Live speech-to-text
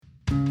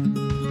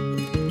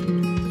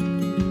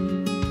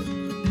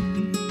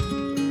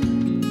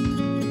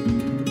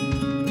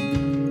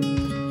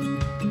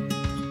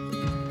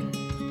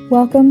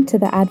Welcome to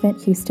the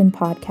Advent Houston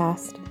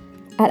podcast.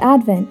 At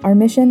Advent, our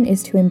mission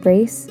is to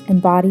embrace,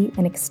 embody,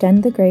 and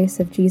extend the grace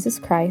of Jesus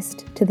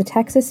Christ to the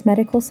Texas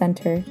Medical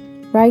Center,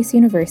 Rice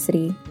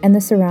University, and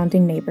the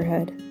surrounding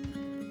neighborhood.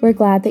 We're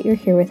glad that you're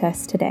here with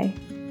us today.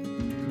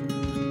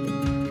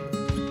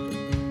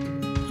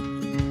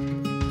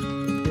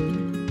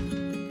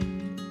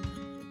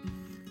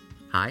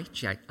 Hi,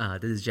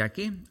 this is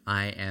Jackie.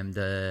 I am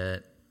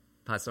the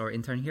pastoral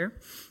intern here.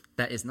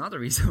 That is not the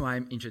reason why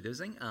I'm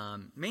introducing,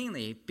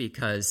 mainly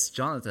because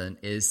Jonathan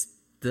is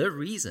the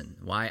reason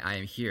why I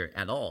am here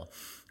at all.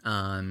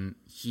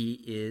 He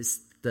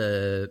is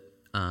the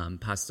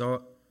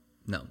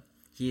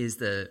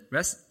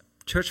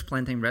church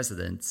planting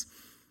resident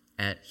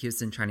at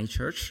Houston Chinese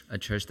Church, a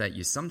church that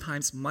you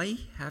sometimes might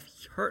have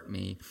heard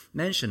me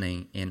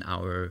mentioning in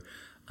our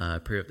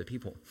Prayer of the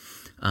People,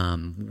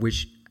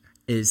 which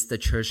is the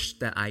church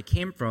that I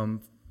came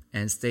from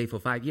and stayed for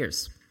 5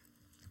 years.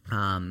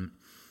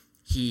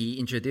 He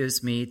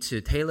introduced me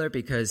to Taylor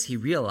because he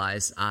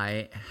realized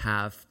I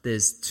have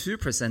this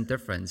 2%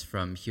 difference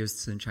from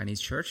Houston Chinese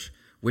Church,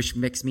 which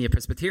makes me a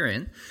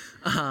Presbyterian.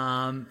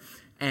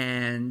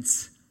 And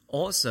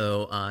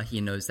also, he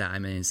knows that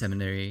I'm in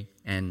seminary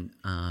and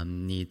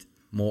need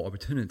more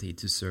opportunity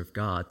to serve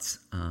God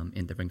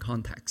in different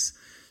contexts.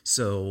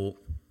 So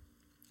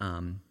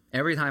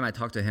every time I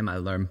talk to him, I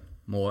learn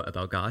more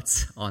about God,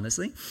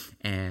 honestly.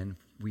 And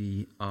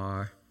we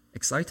are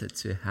excited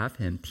to have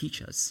him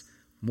teach us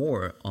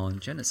more on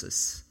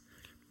Genesis.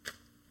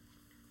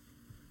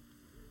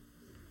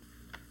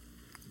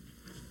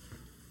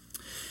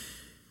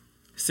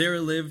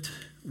 Sarah lived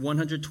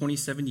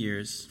 127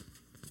 years.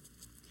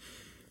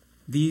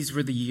 These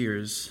were the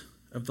years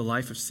of the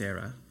life of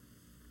Sarah.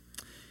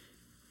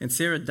 And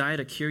Sarah died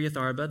at Kiriath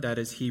Arba, that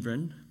is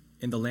Hebron,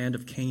 in the land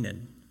of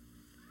Canaan.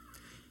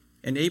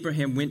 And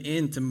Abraham went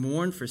in to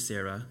mourn for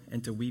Sarah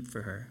and to weep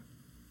for her.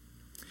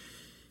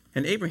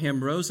 And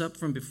Abraham rose up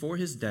from before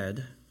his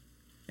dead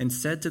and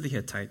said to the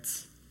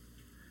Hittites,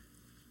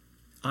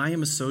 I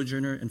am a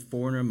sojourner and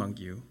foreigner among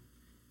you.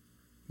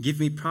 Give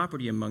me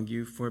property among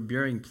you for a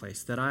burying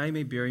place, that I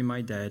may bury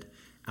my dead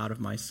out of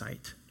my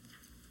sight.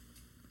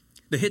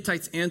 The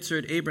Hittites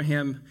answered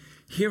Abraham,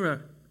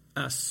 Hear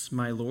us,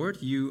 my lord,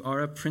 you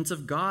are a prince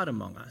of God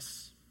among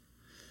us.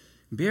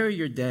 Bury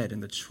your dead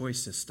in the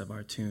choicest of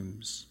our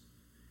tombs.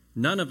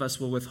 None of us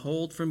will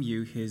withhold from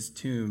you his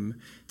tomb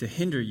to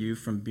hinder you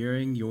from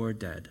burying your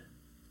dead.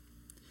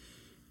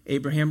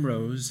 Abraham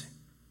rose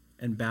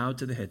and bowed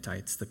to the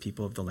Hittites, the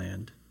people of the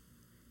land.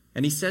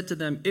 And he said to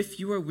them, If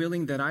you are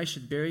willing that I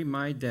should bury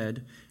my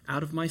dead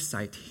out of my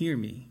sight, hear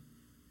me,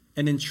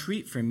 and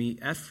entreat for me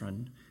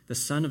Ephron, the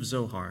son of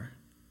Zohar,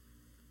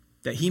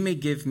 that he may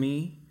give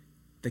me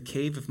the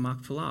cave of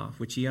Machpelah,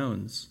 which he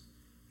owns.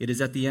 It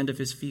is at the end of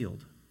his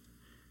field.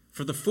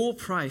 For the full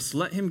price,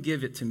 let him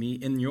give it to me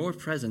in your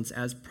presence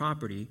as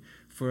property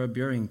for a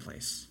burying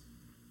place.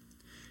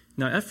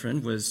 Now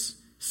Ephron was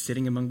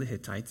sitting among the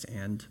Hittites,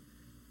 and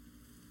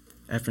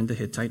Ephron the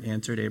Hittite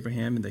answered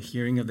Abraham in the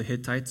hearing of the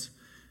Hittites,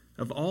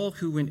 of all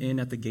who went in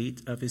at the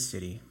gate of his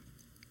city,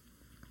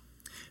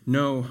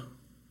 No,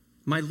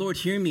 my lord,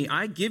 hear me.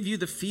 I give you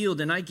the field,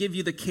 and I give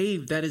you the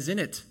cave that is in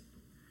it.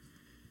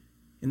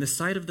 In the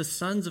sight of the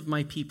sons of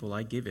my people,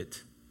 I give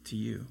it to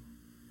you.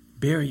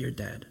 Bury your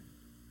dead.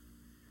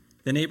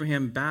 Then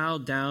Abraham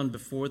bowed down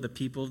before the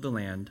people of the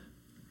land,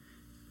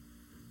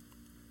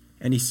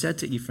 and he said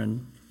to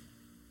Ephron,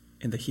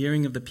 in the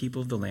hearing of the people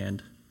of the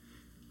land,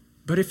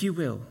 But if you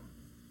will,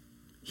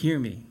 hear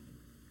me.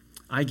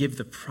 I give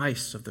the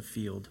price of the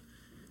field.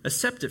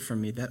 Accept it from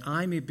me, that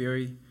I may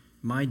bury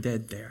my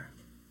dead there.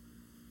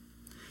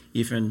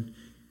 Ephron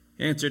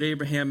answered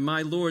Abraham,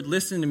 My lord,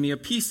 listen to me. A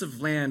piece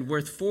of land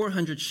worth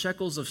 400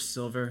 shekels of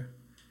silver.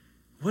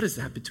 What is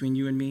that between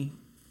you and me?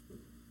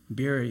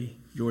 Bury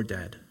your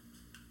dead.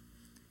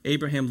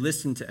 Abraham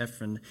listened to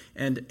Ephron,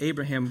 and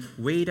Abraham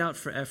weighed out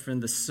for Ephron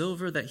the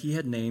silver that he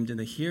had named in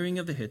the hearing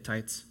of the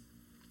Hittites,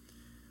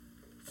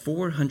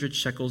 400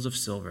 shekels of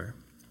silver,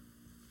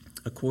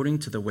 according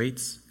to the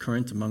weights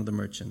current among the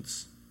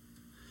merchants.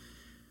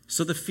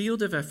 So the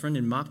field of Ephron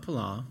in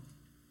Machpelah,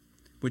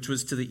 which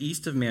was to the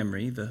east of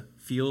Mamre, the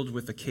field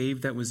with the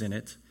cave that was in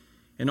it,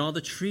 and all the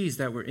trees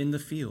that were in the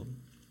field,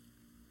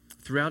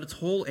 throughout its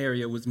whole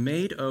area was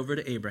made over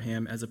to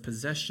Abraham as a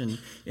possession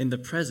in the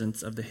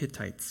presence of the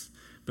Hittites,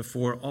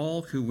 before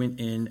all who went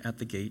in at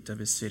the gate of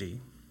his city.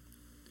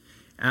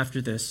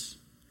 After this,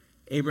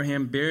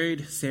 Abraham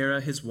buried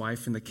Sarah his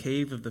wife in the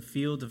cave of the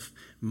field of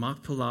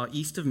Machpelah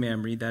east of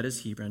Mamre, that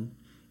is Hebron,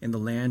 in the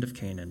land of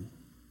Canaan.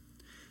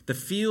 The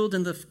field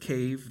and the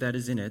cave that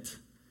is in it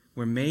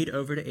were made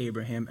over to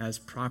Abraham as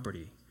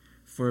property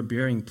for a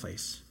burying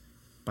place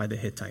by the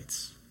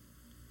Hittites.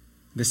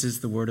 This is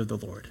the word of the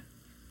Lord.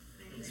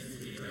 Thanks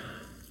be to God.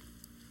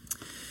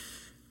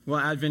 Well,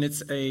 Advent,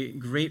 it's a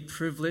great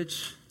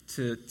privilege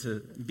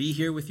to be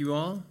here with you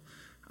all.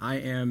 I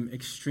am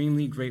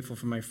extremely grateful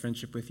for my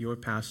friendship with your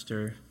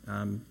pastor,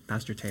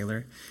 Pastor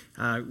Taylor.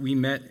 We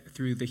met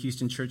through the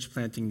Houston Church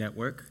Planting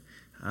Network.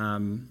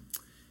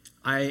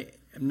 I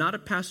am not a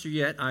pastor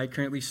yet. I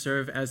currently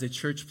serve as a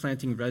church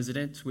planting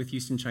resident with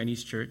Houston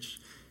Chinese Church.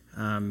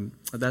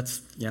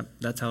 That's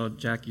how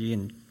Jackie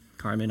and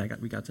Carmen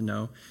we got to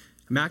know.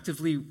 I'm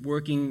actively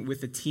working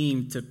with a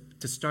team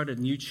to start a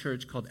new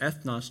church called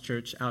Ethnos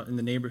Church out in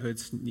the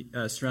neighborhoods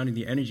surrounding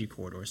the energy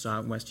corridor, so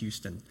out in West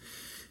Houston.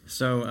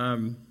 So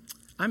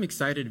I'm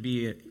excited to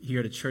be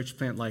here at a church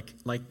plant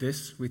like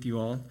this with you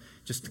all,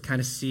 just to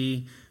kind of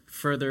see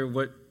further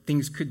what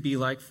things could be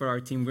like for our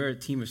team. We're a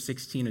team of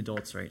 16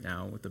 adults right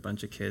now with a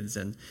bunch of kids.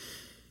 And,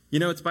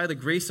 it's by the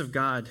grace of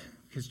God,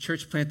 because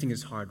church planting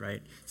is hard,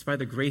 right? It's by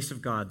the grace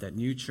of God that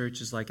new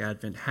churches like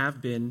Advent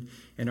have been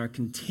and are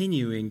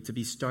continuing to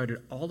be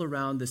started all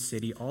around the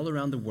city, all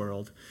around the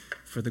world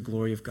for the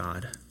glory of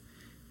God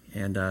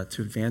and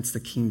to advance the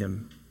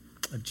kingdom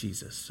of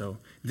Jesus. So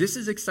this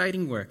is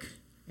exciting work.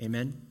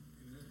 Amen?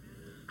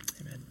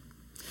 Amen.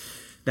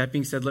 That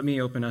being said, let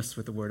me open us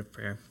with a word of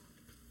prayer.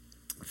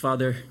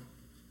 Father,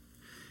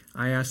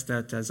 I ask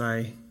that as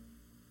I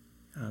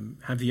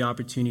have the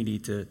opportunity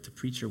to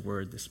preach your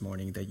word this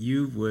morning, that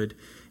you would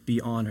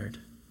be honored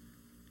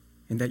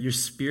and that your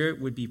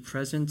Spirit would be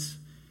present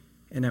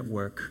and at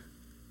work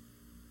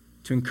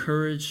to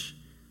encourage,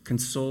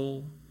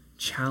 console,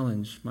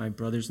 challenge my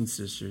brothers and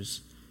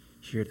sisters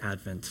here at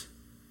Advent.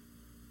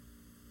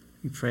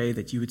 We pray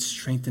that you would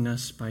strengthen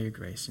us by your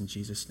grace. In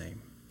Jesus'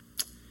 name,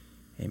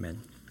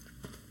 amen.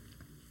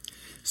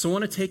 So I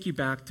want to take you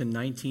back to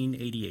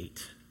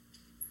 1988.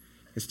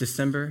 It's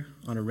December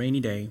on a rainy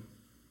day.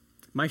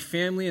 My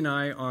family and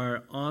I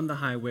are on the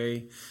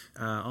highway,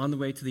 on the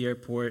way to the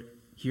airport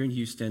here in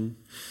Houston.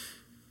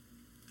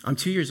 I'm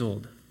 2 years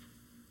old.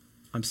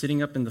 I'm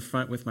sitting up in the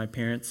front with my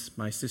parents.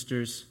 My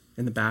sister's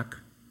in the back.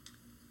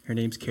 Her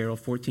name's Carol,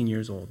 14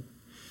 years old.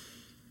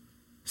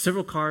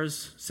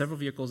 Several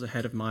vehicles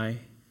ahead of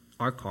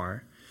our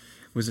car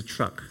was a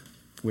truck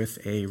with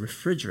a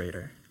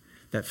refrigerator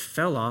that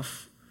fell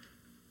off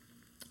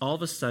all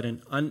of a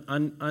sudden,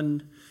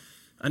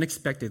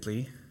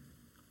 unexpectedly.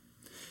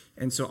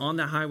 And so on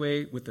that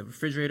highway with the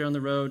refrigerator on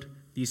the road,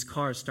 these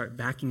cars start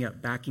backing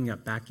up.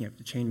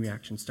 The chain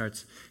reaction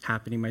starts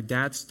happening. My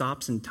dad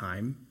stops in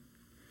time.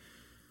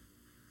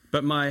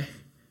 But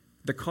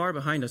the car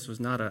behind us was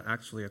not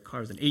actually a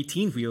car. It was an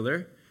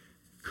 18-wheeler.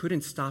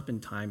 Couldn't stop in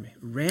time.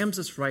 Rams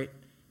us right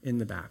in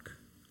the back.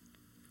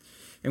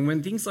 And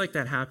when things like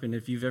that happen,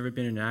 if you've ever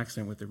been in an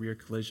accident with a rear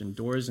collision,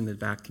 doors in the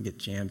back can get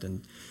jammed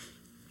and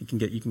you can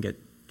get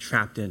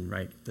trapped in,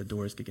 right? The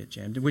doors could get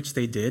jammed, which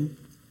they did.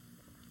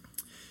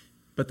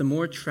 But the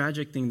more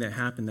tragic thing that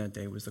happened that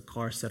day was the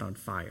car set on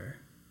fire.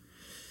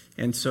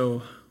 And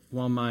so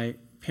while my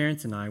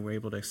parents and I were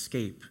able to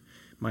escape,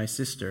 my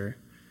sister,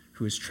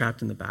 who was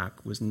trapped in the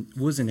back,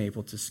 wasn't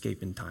able to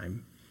escape in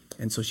time.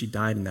 And so she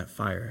died in that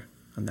fire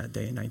on that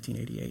day in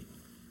 1988.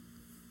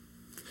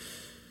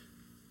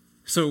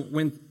 So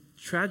when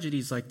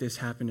tragedies like this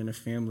happen in a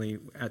family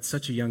at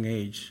such a young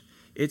age,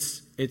 it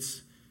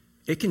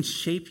can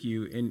shape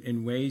you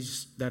in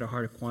ways that are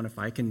hard to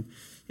quantify.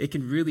 It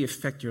can really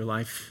affect your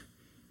life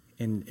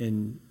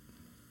in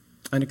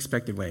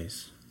unexpected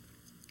ways.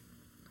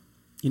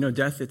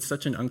 Death, it's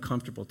such an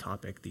uncomfortable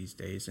topic these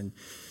days, and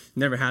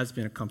never has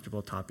been a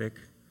comfortable topic.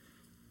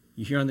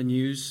 You hear on the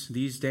news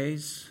these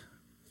days,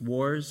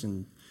 wars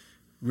and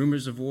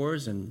rumors of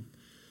wars, and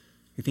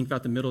you think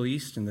about the Middle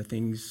East and the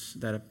things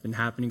that have been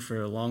happening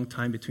for a long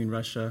time between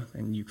Russia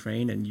and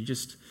Ukraine, and you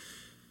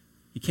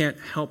can't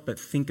help but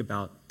think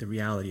about the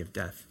reality of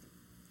death.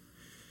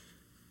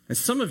 And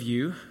for some of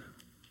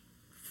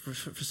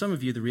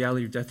you, the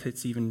reality of death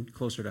hits even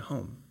closer to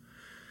home.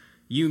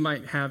 You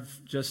might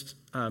have just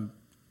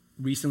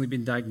recently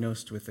been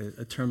diagnosed with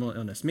a terminal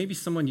illness. Maybe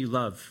someone you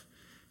love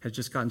has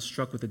just gotten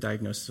struck with a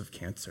diagnosis of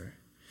cancer.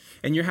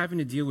 And you're having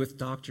to deal with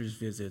doctor's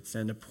visits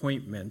and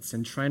appointments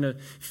and trying to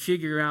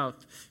figure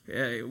out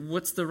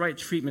what's the right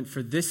treatment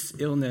for this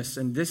illness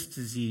and this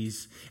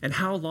disease, and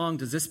how long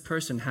does this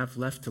person have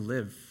left to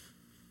live?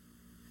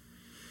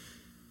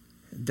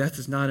 Death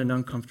is not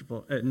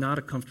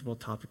a comfortable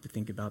topic to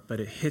think about, but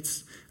it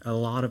hits a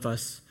lot of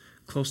us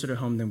closer to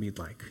home than we'd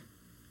like.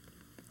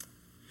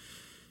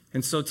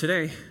 And so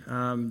today,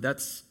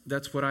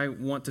 that's what I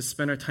want to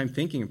spend our time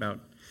thinking about.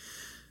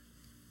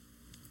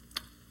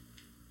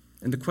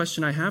 And the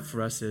question I have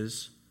for us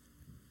is,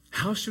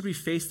 how should we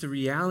face the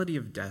reality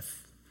of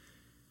death,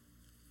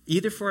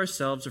 either for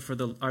ourselves or for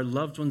our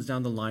loved ones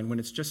down the line, when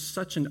it's just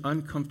such an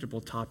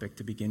uncomfortable topic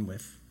to begin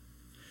with?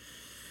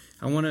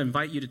 I want to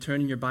invite you to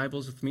turn in your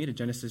Bibles with me to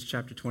Genesis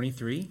chapter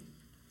 23.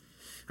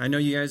 I know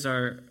you guys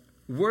are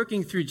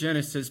working through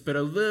Genesis, but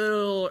a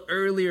little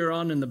earlier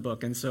on in the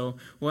book. And so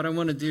what I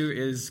want to do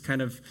is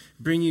kind of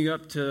bring you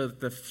up to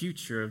the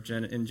future of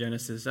in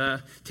Genesis,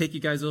 take you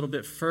guys a little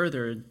bit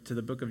further to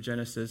the book of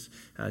Genesis,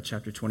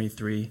 chapter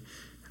 23.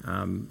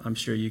 I'm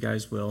sure you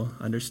guys will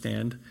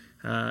understand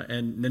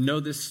and know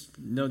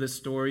this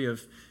story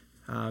of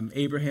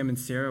Abraham and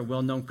Sarah, a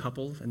well-known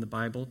couple in the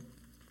Bible.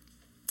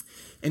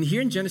 And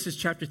here in Genesis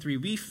chapter 3,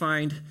 we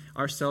find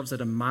ourselves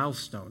at a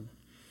milestone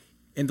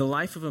in the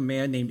life of a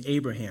man named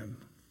Abraham.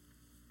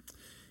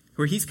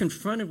 where he's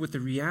confronted with the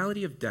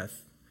reality of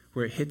death,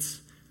 where it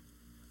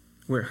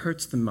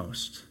hurts the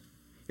most.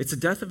 It's the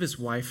death of his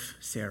wife,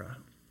 Sarah,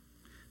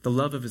 the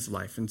love of his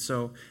life. And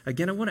so,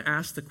 again, I want to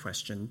ask the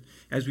question,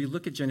 as we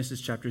look at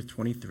Genesis chapter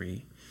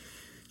 23,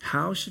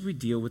 how should we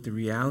deal with the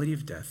reality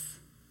of death,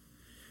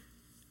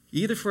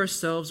 either for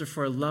ourselves or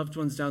for our loved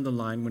ones down the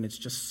line, when it's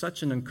just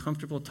such an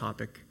uncomfortable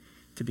topic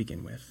to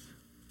begin with?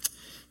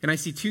 And I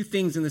see two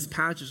things in this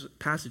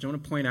passage I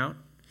want to point out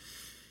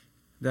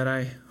that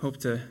I hope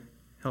to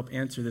help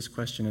answer this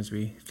question as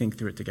we think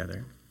through it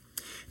together.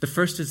 The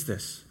first is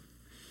this: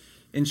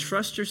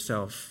 entrust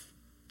yourself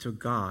to a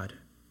God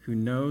who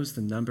knows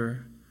the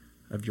number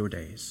of your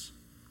days.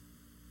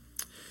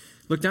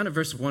 Look down at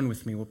verse 1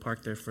 with me. We'll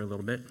park there for a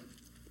little bit.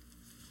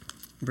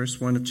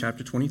 Verse 1 of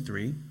chapter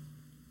 23.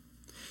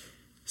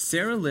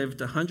 Sarah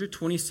lived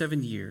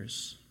 127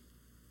 years.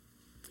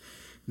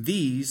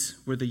 These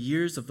were the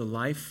years of the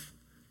life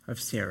of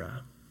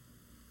Sarah.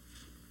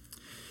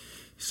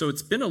 So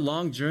it's been a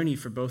long journey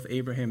for both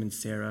Abraham and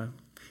Sarah.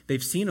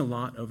 They've seen a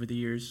lot over the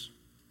years.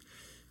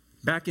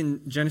 Back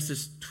in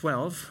Genesis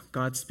 12,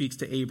 God speaks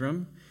to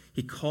Abram.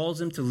 He calls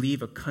him to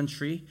leave a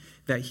country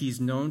that he's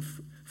known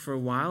for a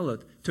while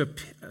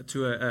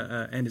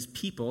and his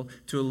people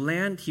to a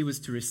land he was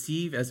to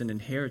receive as an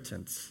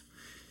inheritance.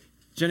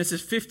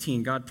 Genesis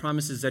 15, God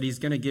promises that he's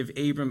going to give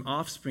Abram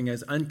offspring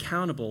as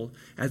uncountable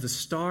as the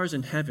stars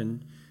in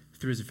heaven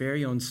through his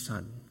very own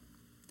son.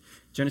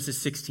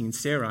 Genesis 16,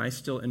 Sarai,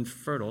 still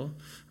infertile,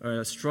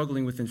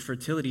 struggling with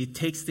infertility,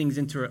 takes things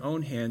into her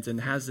own hands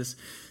and has this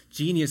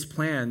genius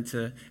plan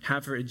to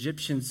have her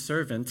Egyptian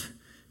servant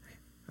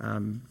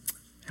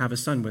have a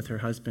son with her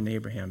husband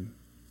Abraham.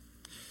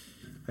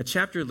 A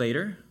chapter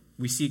later,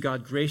 we see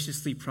God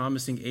graciously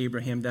promising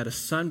Abraham that a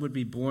son would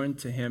be born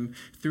to him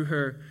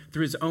through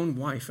his own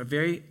wife,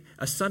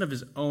 a son of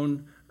his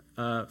own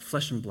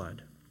flesh and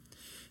blood,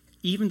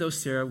 even though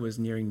Sarah was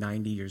nearing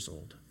 90 years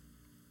old.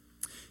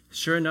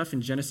 Sure enough,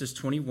 in Genesis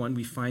 21,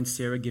 we find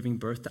Sarah giving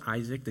birth to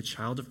Isaac, the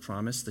child of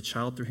promise, the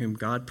child through whom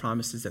God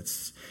promises that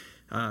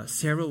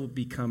Sarah will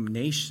become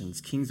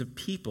nations. Kings of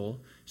people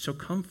shall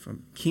come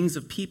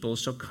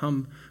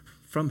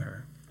from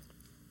her.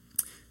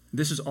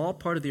 This is all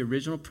part of the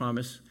original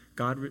promise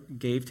God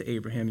gave to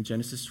Abraham in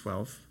Genesis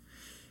 12.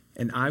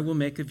 And I will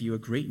make of you a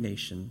great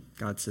nation,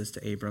 God says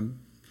to Abram,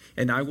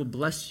 and I will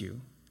bless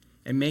you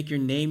and make your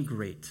name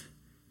great,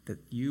 that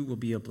you will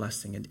be a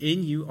blessing. And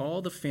in you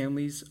all the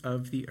families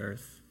of the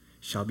earth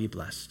shall be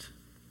blessed.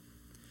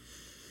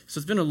 So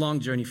it's been a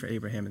long journey for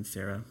Abraham and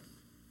Sarah.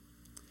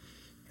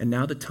 And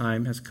now the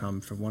time has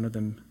come for one of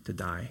them to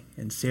die.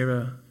 And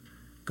Sarah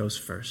goes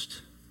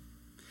first.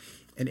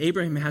 And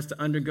Abraham has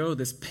to undergo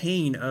this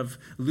pain of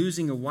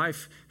losing a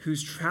wife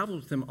who's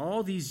traveled with him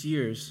all these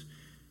years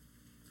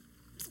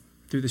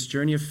through this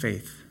journey of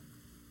faith.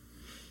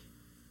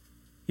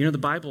 You know, the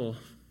Bible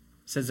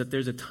says that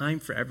there's a time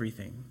for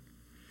everything,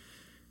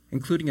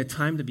 including a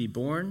time to be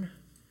born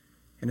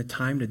and a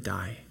time to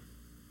die.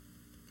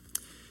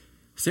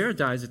 Sarah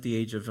dies at the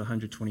age of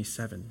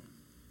 127.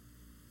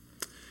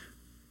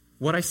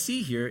 What I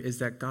see here is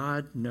that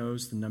God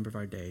knows the number of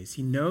our days.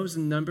 He knows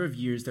the number of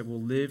years that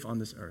we'll live on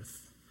this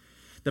earth.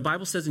 The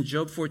Bible says in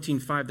Job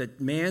 14:5 that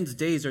man's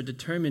days are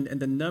determined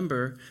and the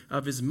number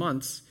of his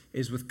months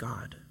is with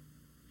God.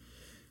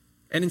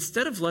 And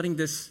instead of letting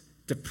this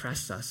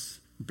depress us,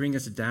 bring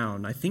us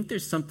down, I think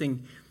there's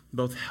something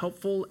both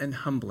helpful and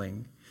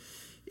humbling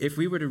if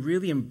we were to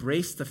really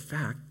embrace the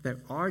fact that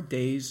our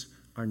days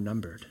are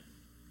numbered.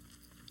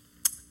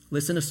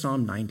 Listen to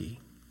Psalm 90.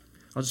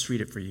 I'll just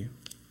read it for you.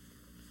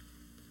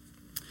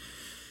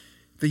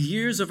 The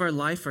years of our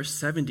life are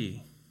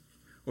 70,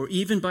 or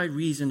even by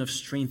reason of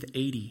strength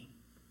 80.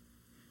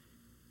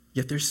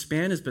 Yet their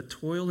span is but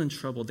toil and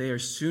trouble. They are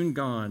soon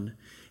gone,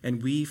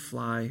 and we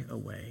fly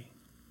away.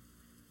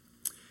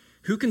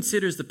 Who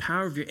considers the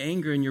power of your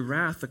anger and your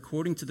wrath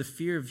according to the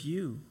fear of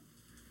you?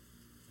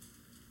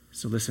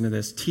 So listen to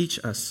this. Teach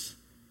us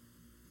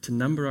to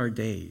number our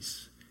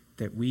days,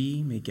 that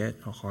we may get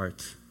a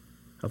heart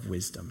of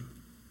wisdom.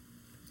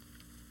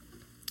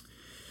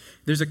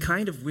 There's a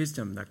kind of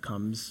wisdom that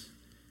comes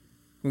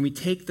when we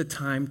take the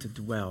time to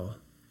dwell,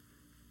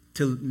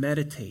 to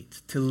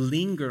meditate, to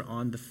linger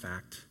on the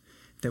fact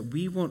that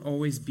we won't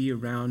always be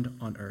around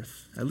on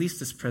earth, at least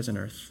this present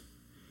earth.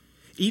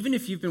 Even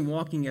if you've been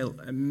walking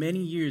many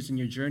years in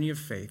your journey of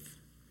faith,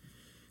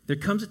 there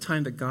comes a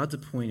time that God's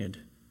appointed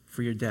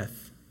for your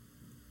death.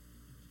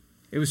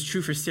 It was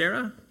true for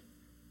Sarah,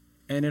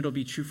 and it'll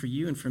be true for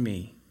you and for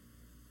me,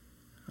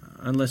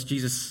 unless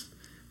Jesus,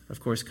 of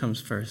course, comes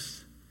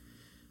first.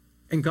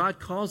 And God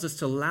calls us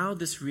to allow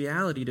this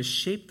reality to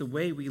shape the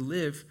way we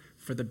live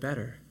for the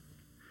better,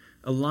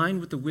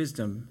 aligned with the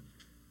wisdom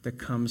that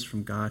comes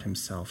from God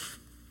himself.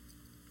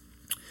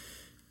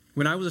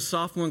 When I was a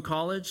sophomore in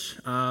college,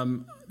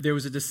 there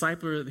was a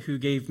discipler who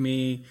gave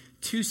me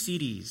 2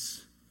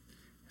 CDs.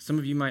 Some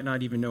of you might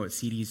not even know what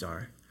CDs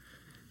are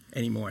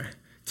anymore.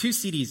 2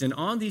 CDs, and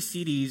on these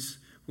CDs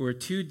were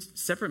 2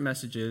 separate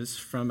messages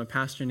from a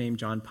pastor named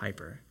John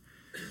Piper.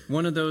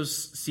 One of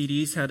those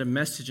CDs had a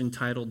message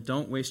entitled,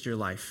 "Don't Waste Your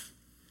Life."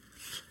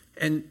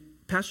 And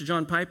Pastor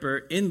John Piper,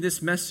 in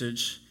this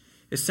message,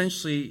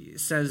 essentially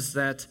says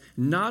that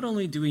not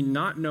only do we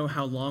not know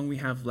how long we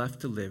have left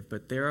to live,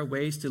 but there are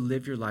ways to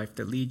live your life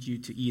that lead you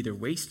to either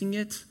wasting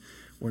it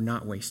or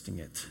not wasting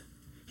it.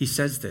 He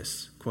says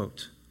this,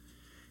 quote,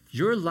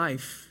 "Your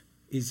life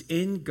is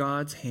in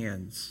God's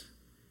hands.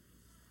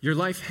 Your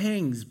life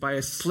hangs by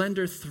a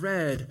slender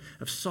thread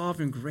of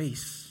sovereign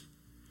grace.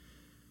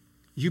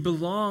 You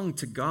belong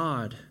to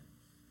God.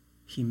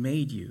 He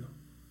made you.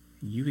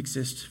 You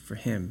exist for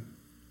Him.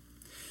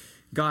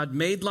 God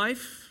made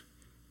life.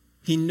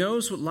 He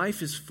knows what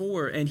life is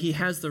for, and He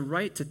has the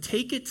right to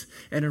take it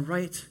and a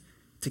right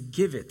to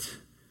give it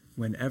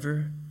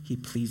whenever He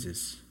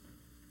pleases."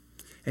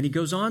 And he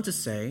goes on to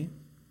say,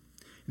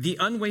 "The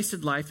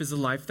unwasted life is a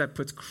life that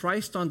puts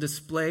Christ on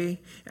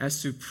display as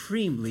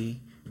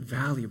supremely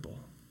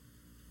valuable."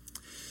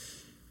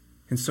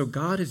 And so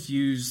God has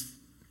used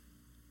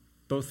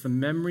both the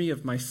memory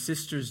of my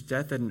sister's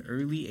death at an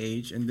early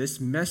age and this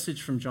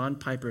message from John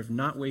Piper of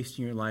not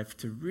wasting your life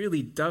to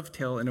really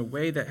dovetail in a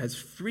way that has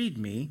freed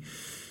me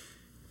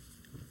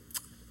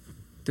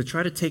to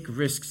try to take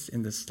risks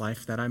in this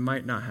life that I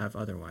might not have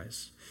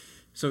otherwise.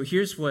 So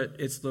here's what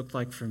it's looked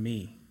like for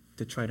me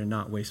to try to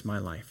not waste my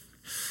life.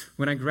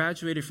 When I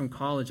graduated from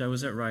college, I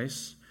was at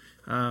Rice.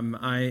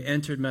 I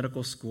entered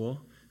medical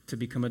school to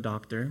become a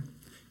doctor.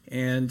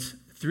 And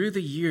through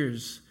the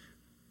years,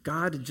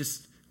 God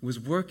just was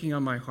working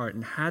on my heart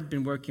and had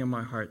been working on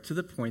my heart to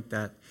the point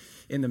that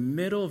in the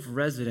middle of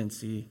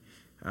residency,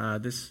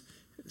 this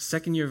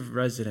second year of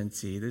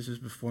residency, this was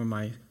before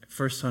my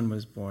first son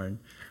was born,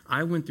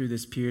 I went through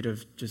this period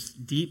of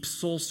just deep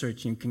soul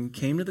searching and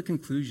came to the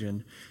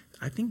conclusion,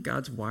 I think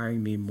God's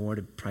wiring me more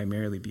to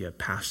primarily be a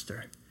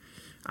pastor.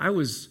 I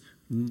was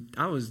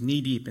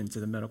knee-deep into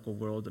the medical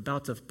world,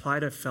 about to apply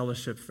to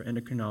fellowship for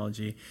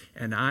endocrinology,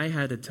 and I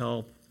had to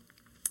tell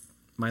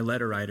my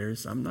letter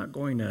writers, I'm not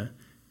going to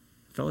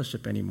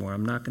fellowship anymore.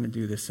 I'm not going to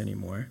do this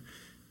anymore.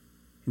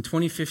 In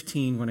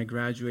 2015, when I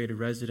graduated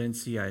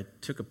residency, I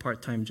took a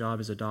part-time job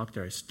as a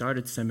doctor. I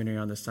started seminary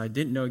on the side.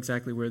 Didn't know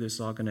exactly where this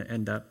was all going to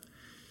end up.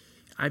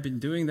 I've been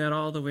doing that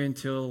all the way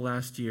until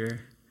last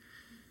year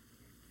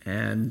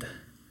and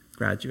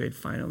graduated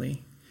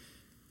finally.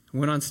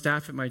 Went on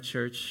staff at my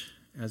church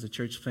as a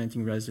church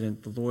planting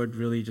resident. The Lord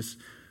really just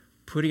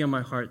putting on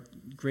my heart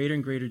greater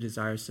and greater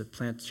desires to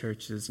plant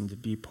churches and to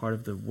be part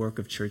of the work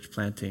of church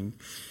planting.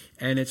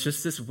 And it's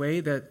just this way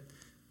that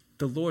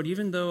the Lord,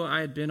 even though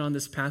I had been on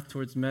this path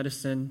towards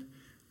medicine,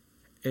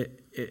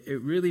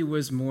 it really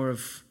was more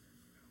of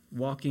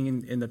walking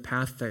in the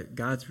path that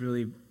God's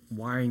really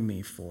wiring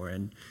me for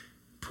and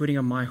putting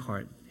on my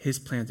heart His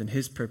plans and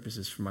His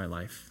purposes for my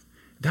life.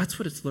 That's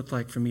what it's looked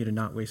like for me to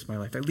not waste my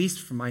life, at least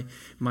for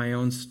my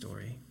own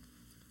story.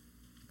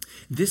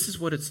 This is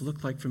what it's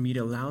looked like for me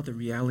to allow the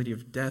reality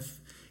of death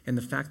and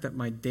the fact that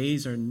my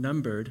days are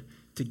numbered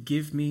to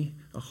give me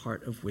a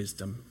heart of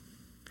wisdom.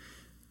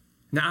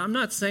 Now, I'm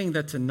not saying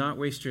that to not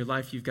waste your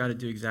life, you've got to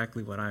do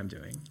exactly what I'm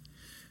doing.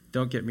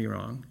 Don't get me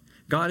wrong.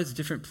 God has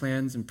different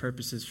plans and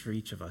purposes for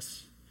each of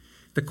us.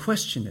 The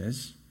question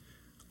is,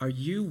 are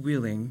you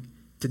willing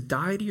to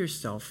die to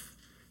yourself,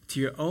 to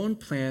your own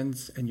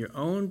plans and your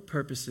own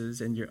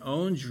purposes and your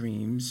own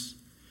dreams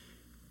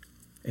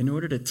in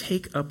order to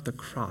take up the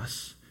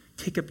cross,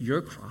 take up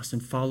your cross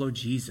and follow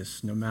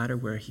Jesus no matter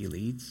where He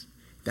leads?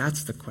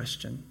 That's the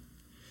question.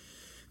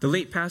 The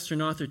late pastor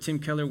and author Tim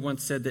Keller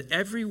once said that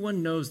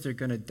everyone knows they're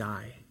going to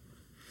die.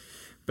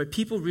 But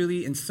people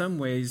really, in some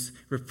ways,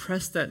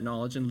 repress that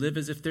knowledge and live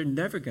as if they're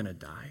never going to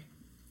die.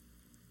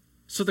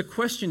 So the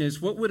question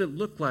is, what would it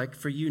look like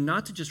for you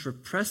not to just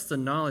repress the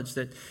knowledge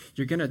that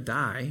you're going to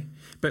die,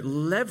 but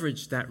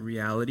leverage that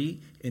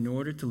reality in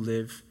order to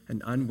live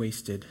an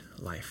unwasted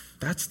life?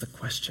 That's the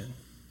question.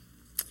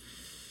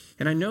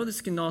 And I know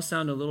this can all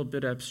sound a little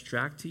bit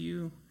abstract to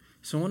you,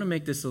 so I want to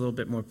make this a little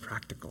bit more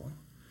practical.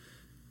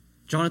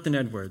 Jonathan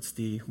Edwards,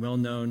 the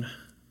well-known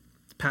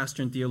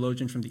pastor and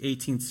theologian from the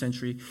 18th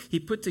century, he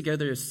put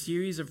together a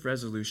series of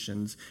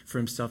resolutions for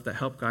himself that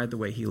helped guide the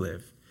way he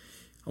lived.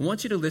 I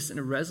want you to listen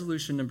to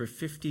resolution number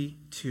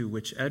 52,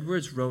 which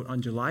Edwards wrote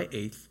on July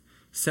 8th,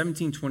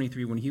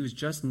 1723, when he was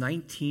just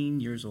 19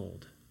 years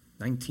old.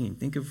 19.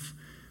 Think of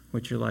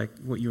what you were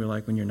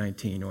like when you're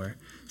 19, or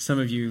some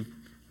of you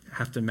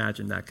have to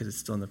imagine that because it's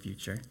still in the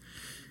future.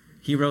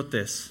 He wrote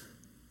this,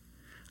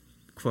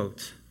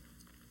 quote,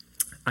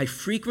 I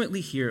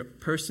frequently hear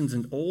persons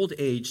in old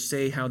age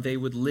say how they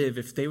would live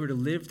if they were to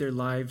live their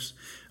lives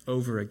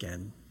over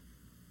again.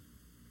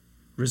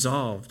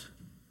 Resolved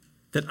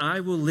that I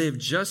will live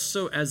just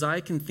so as I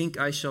can think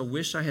I shall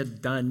wish I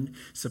had done,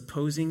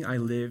 supposing I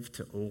live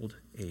to old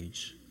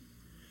age.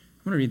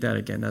 I'm going to read that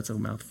again. That's a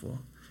mouthful.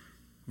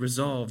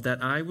 Resolved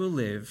that I will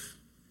live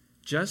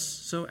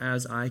just so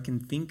as I can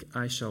think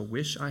I shall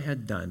wish I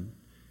had done,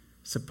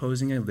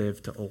 supposing I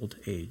live to old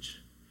age.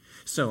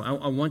 So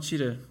I want you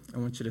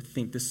to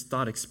think this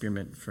thought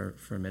experiment for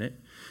a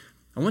minute.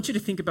 I want you to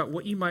think about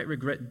what you might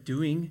regret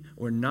doing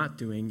or not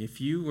doing if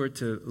you were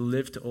to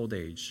live to old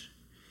age.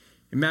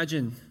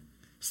 Imagine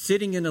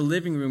sitting in a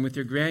living room with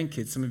your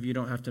grandkids. Some of you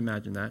don't have to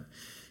imagine that.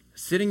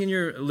 Sitting in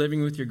your living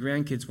room with your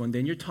grandkids one day,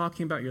 and you're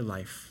talking about your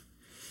life.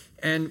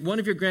 And one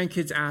of your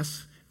grandkids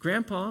asks,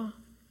 Grandpa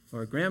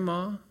or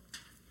Grandma,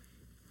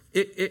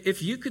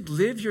 if you could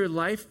live your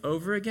life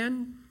over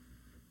again,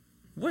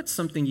 what's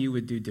something you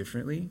would do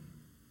differently?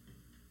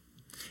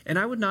 And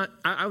I would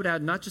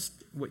add not just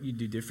what you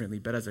do differently,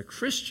 but as a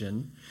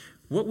Christian,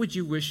 what would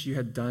you wish you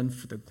had done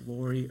for the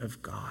glory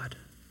of God?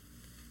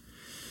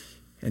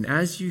 And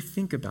as you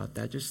think about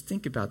that, just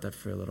think about that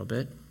for a little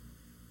bit.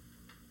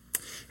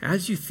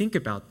 As you think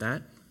about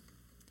that,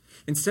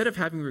 instead of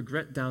having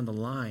regret down the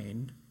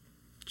line,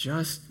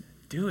 just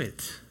do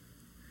it.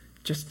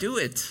 Just do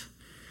it.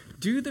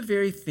 Do the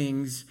very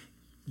things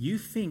you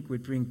think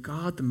would bring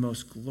God the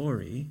most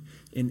glory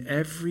in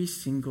every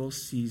single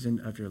season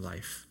of your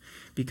life.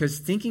 Because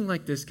thinking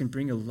like this can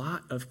bring a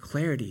lot of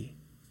clarity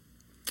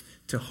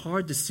to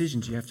hard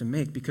decisions you have to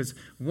make. Because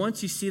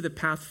once you see the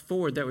path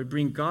forward that would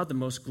bring God the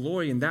most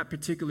glory in that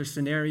particular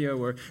scenario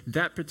or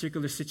that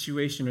particular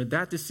situation or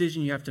that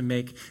decision you have to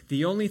make,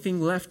 the only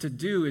thing left to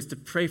do is to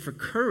pray for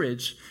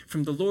courage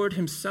from the Lord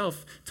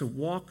himself to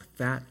walk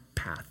that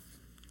path.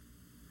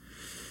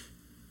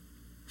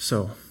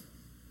 So,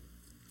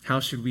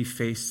 how should we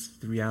face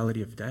the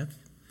reality of death?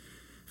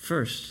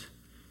 First,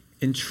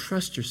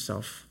 entrust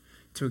yourself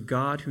to a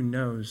God who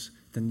knows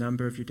the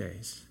number of your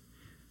days.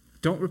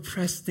 Don't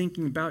repress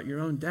thinking about your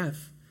own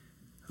death.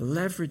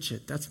 Leverage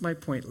it. That's my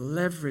point.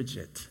 Leverage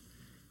it.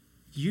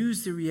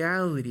 Use the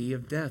reality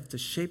of death to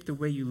shape the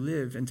way you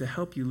live and to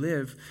help you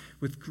live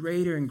with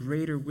greater and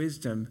greater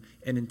wisdom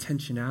and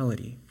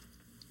intentionality.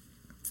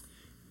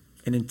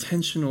 An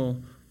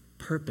intentional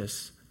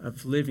purpose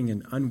of living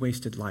an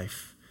unwasted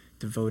life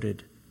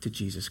devoted to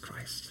Jesus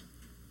Christ.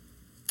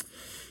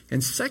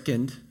 And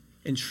second,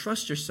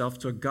 entrust yourself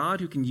to a God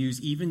who can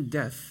use even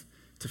death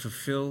to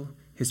fulfill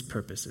his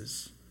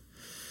purposes.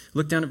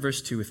 Look down at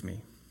verse 2 with me.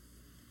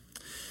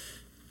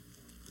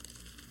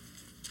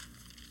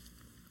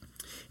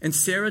 And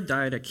Sarah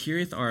died at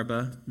Kiriath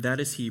Arba, that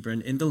is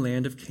Hebron, in the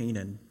land of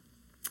Canaan.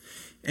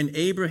 And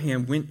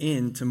Abraham went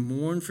in to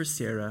mourn for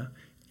Sarah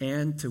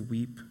and to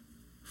weep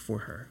for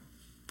her.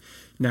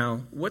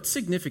 Now, what's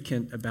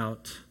significant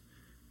about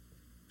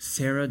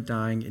Sarah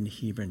dying in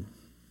Hebron?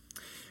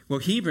 Well,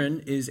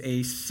 Hebron is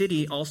a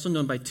city also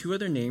known by two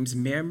other names,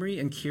 Mamre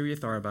and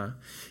Kiriath Arba.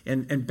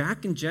 And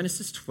back in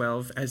Genesis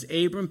 12, as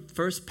Abram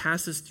first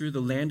passes through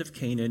the land of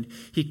Canaan,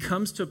 he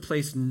comes to a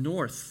place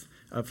north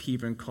of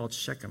Hebron called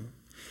Shechem,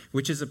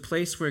 which is a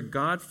place where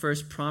God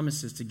first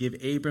promises to give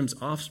Abram's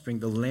offspring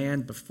the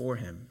land before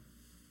him.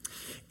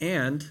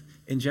 And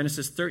in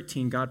Genesis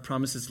 13, God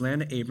promises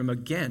land to Abram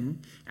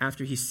again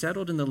after he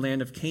settled in the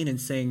land of Canaan,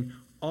 saying,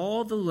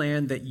 all the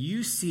land that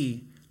you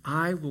see,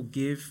 I will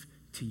give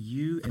to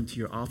you and to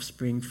your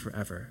offspring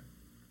forever.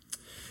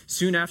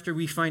 Soon after,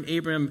 we find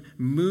Abram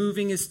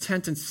moving his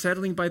tent and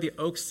settling by the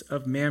oaks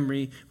of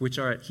Mamre, which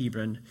are at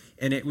Hebron.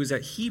 And it was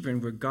at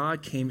Hebron where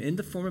God came in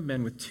the form of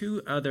men with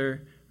two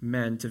other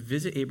men to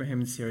visit Abraham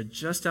and Sarah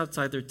just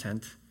outside their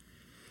tent.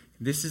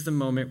 This is the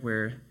moment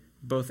where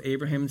both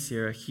Abraham and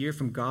Sarah hear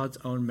from God's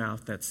own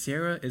mouth that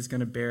Sarah is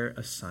going to bear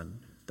a son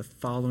the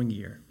following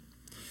year.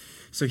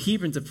 So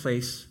Hebron's a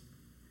place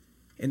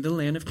in the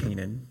land of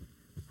Canaan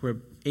where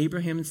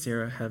Abraham and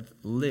Sarah have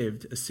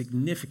lived a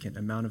significant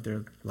amount of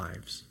their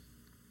lives.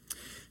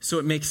 So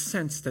it makes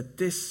sense that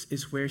this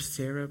is where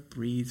Sarah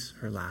breathes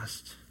her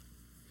last.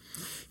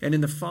 And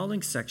in the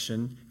following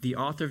section, the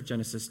author of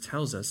Genesis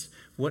tells us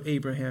what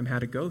Abraham had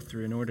to go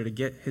through in order to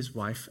get his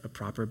wife a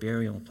proper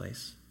burial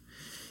place.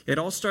 It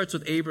all starts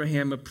with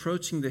Abraham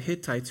approaching the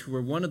Hittites, who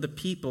were one of the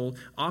people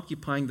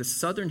occupying the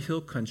southern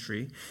hill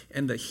country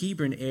and the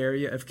Hebron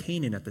area of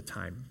Canaan at the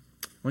time.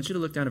 I want you to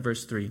look down at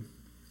verse 3.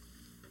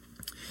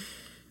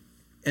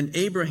 And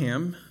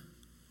Abraham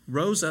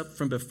rose up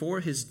from before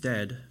his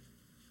dead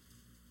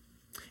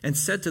and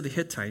said to the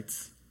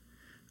Hittites,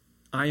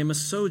 I am a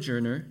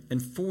sojourner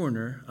and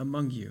foreigner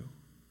among you.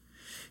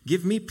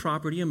 Give me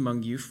property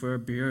among you for a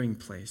burying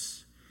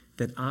place,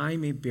 that I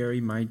may bury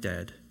my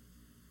dead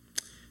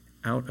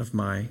out of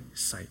my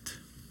sight.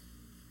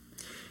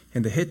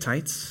 And the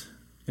Hittites,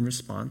 in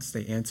response,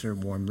 they answer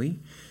warmly.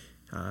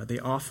 They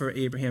offer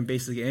Abraham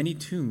basically any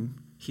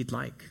tomb he'd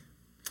like.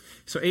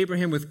 So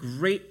Abraham, with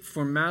great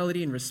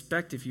formality and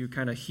respect, if you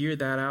kind of hear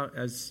that out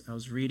as I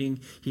was reading,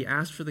 he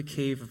asked for the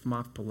cave of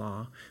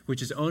Machpelah,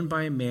 which is owned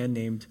by a man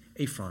named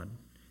Ephron,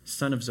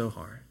 son of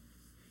Zohar.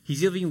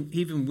 He's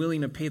even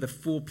willing to pay the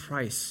full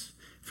price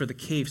for the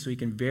cave so he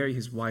can bury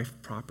his wife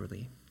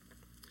properly.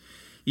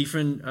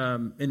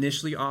 Ephron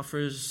initially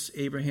offers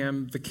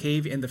Abraham the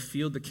cave and the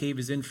field the cave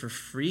is in for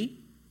free,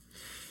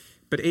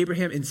 but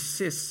Abraham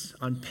insists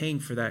on paying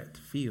for that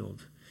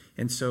field.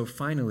 And so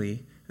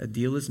finally, a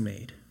deal is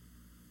made.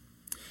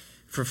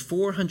 For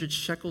 400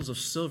 shekels of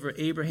silver,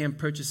 Abraham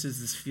purchases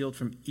this field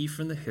from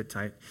Ephron the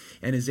Hittite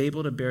and is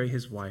able to bury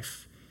his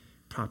wife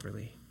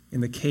properly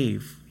in the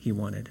cave he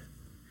wanted.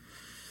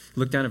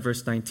 Look down at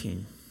verse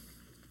 19.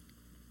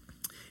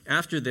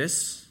 After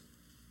this,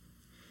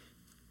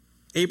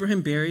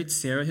 Abraham buried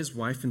Sarah his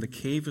wife in the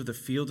cave of the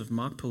field of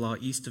Machpelah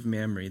east of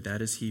Mamre,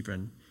 that is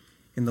Hebron,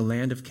 in the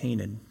land of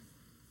Canaan.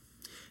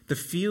 The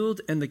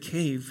field and the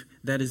cave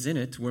that is in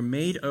it were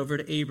made over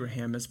to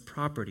Abraham as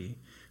property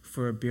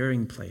for a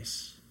burying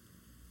place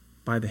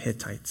by the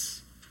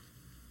Hittites.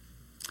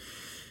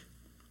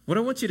 What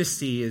I want you to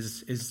see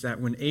is that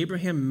when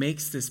Abraham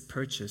makes this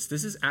purchase,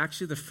 this is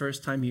actually the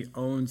first time he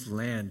owns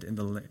land in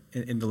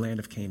the land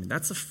of Canaan.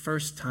 That's the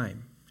first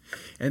time.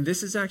 And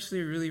this is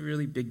actually a really,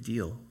 really big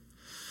deal.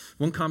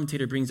 One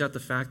commentator brings out the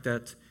fact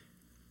that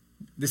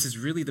this is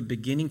really the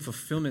beginning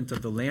fulfillment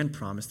of the land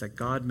promise that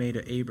God made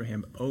to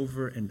Abraham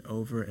over and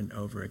over and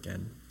over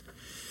again.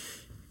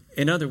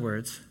 In other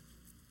words,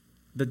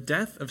 the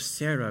death of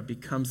Sarah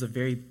becomes the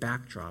very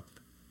backdrop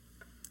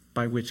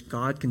by which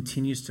God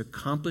continues to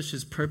accomplish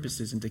his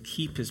purposes and to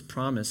keep his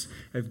promise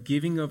of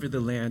giving over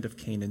the land of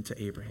Canaan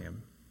to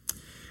Abraham.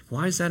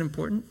 Why is that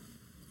important?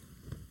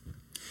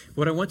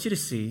 What I want you to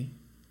see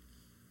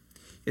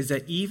is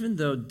that even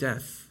though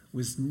death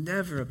was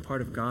never a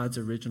part of God's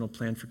original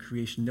plan for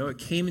creation, no, it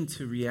came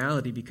into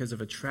reality because of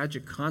a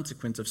tragic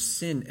consequence of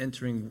sin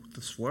entering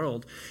this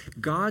world,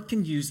 God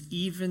can use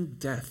even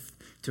death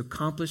to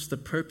accomplish the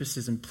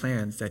purposes and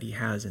plans that he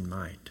has in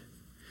mind.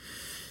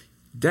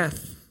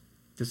 Death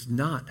does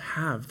not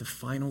have the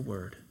final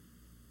word.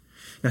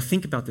 Now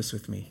think about this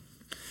with me.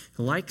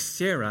 Like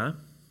Sarah,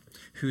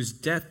 whose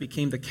death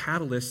became the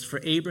catalyst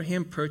for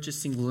Abraham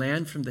purchasing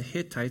land from the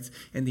Hittites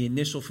and the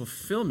initial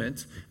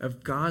fulfillment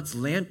of God's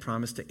land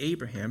promise to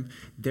Abraham,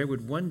 there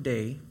would one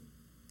day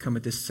come a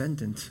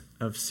descendant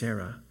of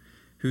Sarah,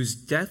 whose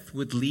death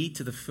would lead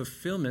to the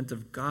fulfillment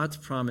of God's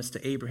promise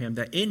to Abraham,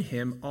 that in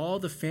him all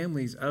the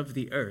families of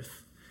the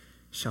earth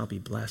shall be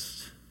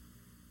blessed.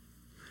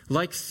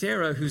 Like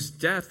Sarah, whose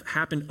death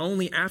happened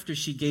only after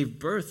she gave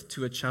birth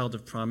to a child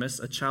of promise,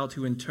 a child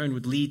who in turn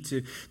would lead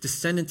to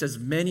descendants as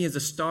many as the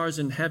stars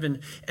in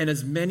heaven and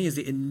as many as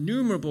the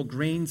innumerable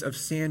grains of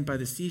sand by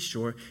the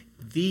seashore,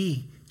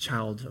 the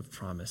child of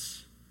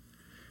promise,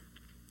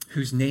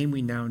 whose name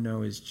we now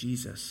know as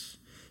Jesus,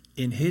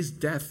 in his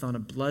death on a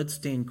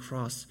blood-stained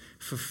cross,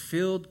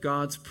 fulfilled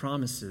God's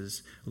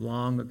promises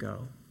long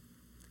ago,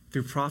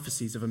 through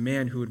prophecies of a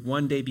man who would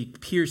one day be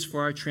pierced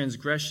for our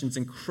transgressions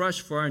and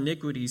crushed for our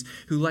iniquities,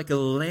 who like a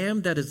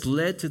lamb that is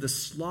led to the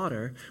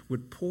slaughter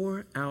would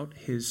pour out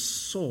his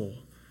soul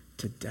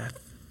to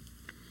death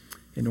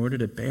in order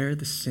to bear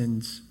the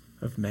sins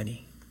of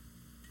many.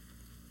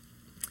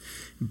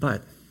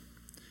 But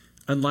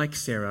unlike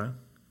Sarah,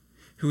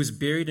 who was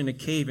buried in a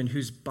cave and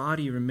whose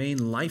body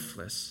remained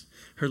lifeless,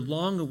 her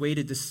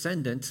long-awaited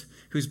descendant,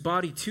 whose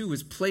body too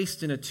was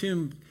placed in a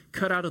tomb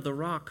cut out of the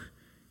rock,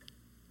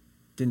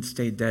 didn't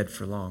stay dead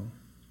for long.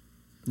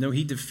 No,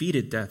 he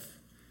defeated death.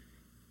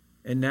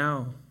 And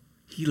now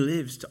he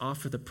lives to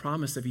offer the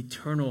promise of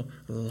eternal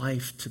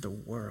life to the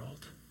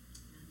world.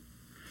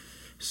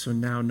 So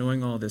now,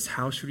 knowing all this,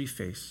 how should we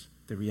face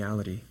the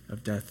reality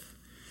of death?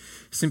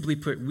 Simply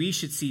put, we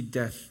should see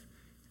death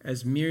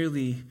as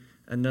merely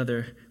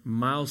another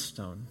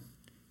milestone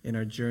in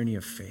our journey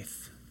of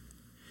faith.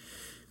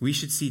 We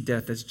should see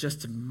death as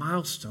just a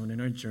milestone in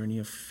our journey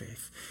of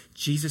faith.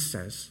 Jesus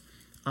says,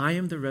 I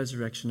am the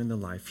resurrection and the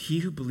life.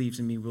 He who believes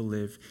in me will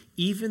live,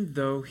 even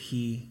though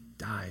he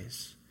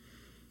dies.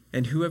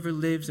 And whoever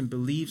lives and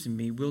believes in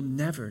me will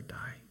never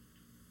die.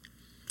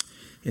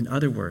 In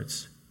other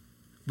words,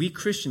 we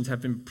Christians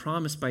have been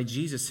promised by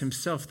Jesus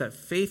himself that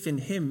faith in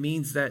him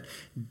means that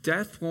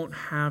death won't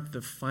have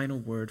the final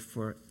word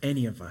for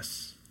any of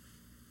us.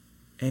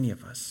 Any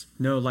of us.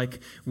 No,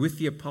 like with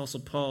the Apostle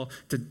Paul,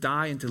 to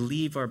die and to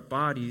leave our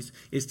bodies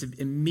is to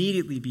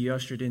immediately be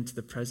ushered into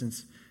the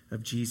presence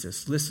of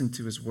Jesus. Listen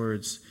to his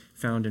words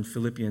found in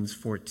Philippians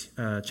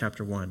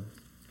chapter 1.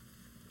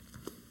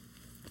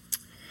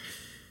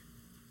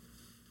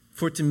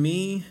 For to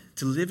me,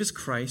 to live is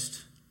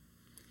Christ,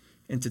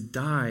 and to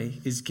die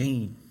is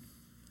gain.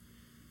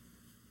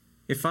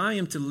 If I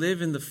am to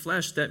live in the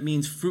flesh, that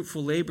means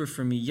fruitful labor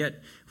for me.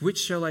 Yet which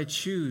shall I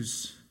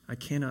choose? I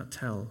cannot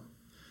tell.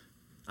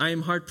 I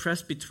am hard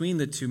pressed between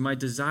the two. My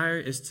desire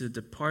is to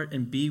depart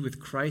and be with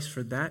Christ,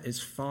 for that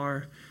is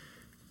far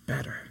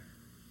better.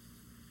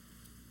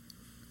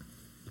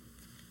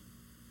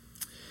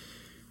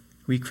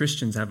 We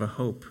Christians have a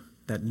hope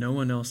that no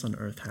one else on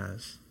earth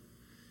has.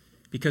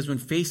 Because when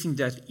facing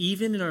death,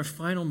 even in our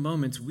final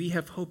moments, we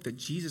have hope that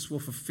Jesus will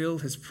fulfill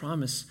his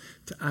promise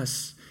to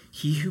us.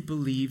 He who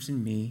believes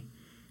in me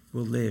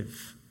will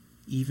live,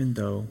 even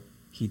though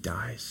he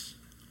dies.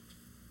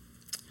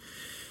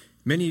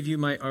 Many of you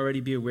might already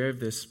be aware of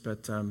this,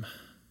 but the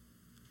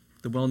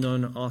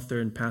well-known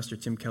author and pastor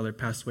Tim Keller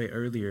passed away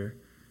earlier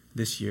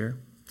this year.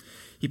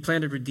 He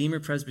planted Redeemer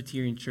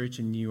Presbyterian Church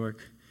in New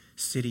York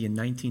City in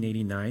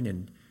 1989,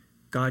 and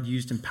God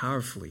used him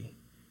powerfully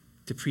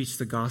to preach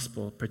the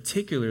gospel,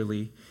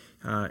 particularly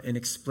in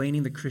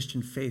explaining the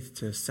Christian faith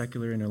to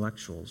secular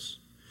intellectuals.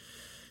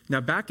 Now,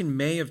 back in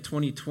May of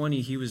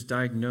 2020, he was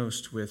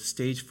diagnosed with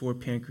stage 4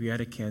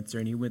 pancreatic cancer,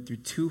 and he went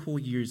through 2 whole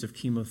years of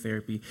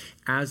chemotherapy.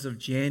 As of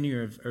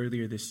January of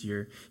earlier this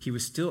year, he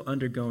was still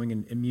undergoing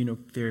an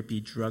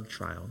immunotherapy drug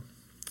trial.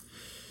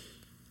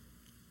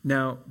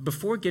 Now,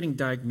 before getting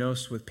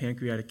diagnosed with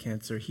pancreatic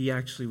cancer, he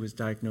actually was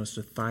diagnosed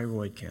with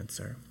thyroid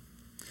cancer.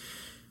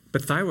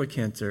 But thyroid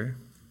cancer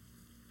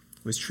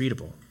was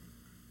treatable.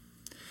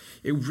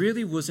 It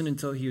really wasn't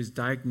until he was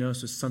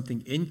diagnosed with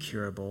something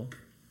incurable,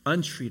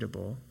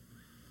 untreatable,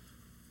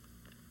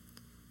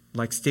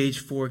 like stage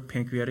 4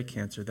 pancreatic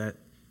cancer, that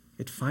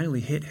it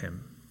finally hit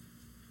him.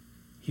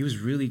 He was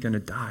really going to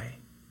die.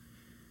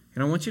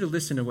 And I want you to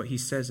listen to what he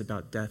says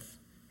about death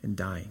and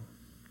dying.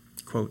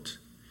 Quote,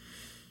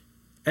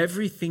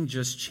 "Everything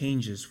just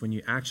changes when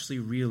you actually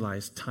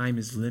realize time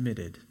is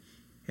limited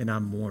and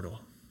I'm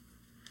mortal.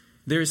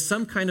 There is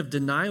some kind of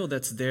denial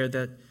that's there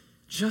that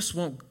just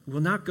will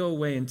not go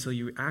away until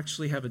you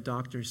actually have a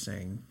doctor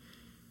saying,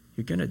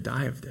 you're going to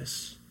die of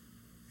this.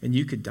 And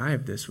you could die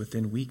of this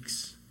within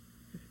weeks.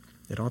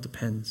 It all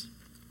depends."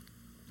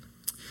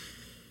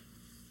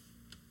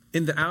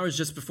 In the hours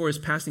just before his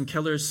passing,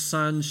 Keller's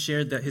son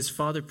shared that his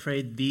father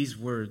prayed these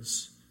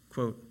words,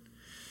 quote,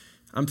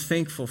 "I'm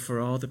thankful for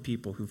all the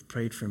people who've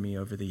prayed for me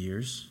over the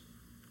years.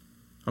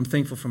 I'm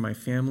thankful for my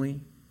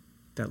family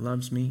that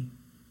loves me.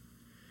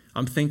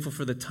 I'm thankful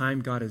for the time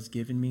God has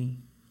given me.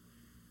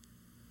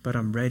 But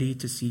I'm ready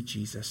to see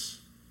Jesus.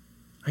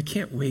 I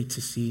can't wait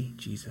to see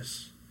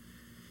Jesus.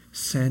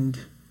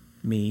 Send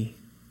me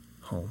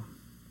home."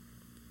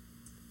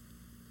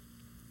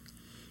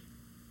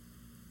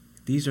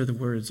 These are the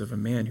words of a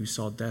man who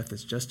saw death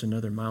as just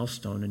another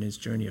milestone in his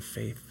journey of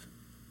faith.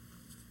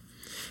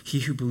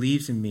 "He who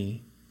believes in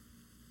me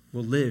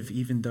will live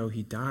even though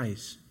he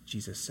dies,"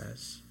 Jesus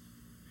says.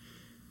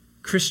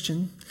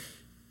 Christian,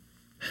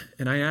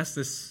 and I ask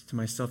this to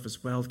myself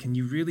as well, can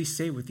you really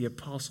say with the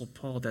Apostle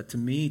Paul that to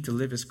me to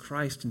live is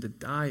Christ and to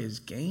die is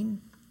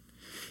gain?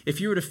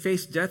 If you were to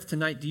face death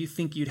tonight, do you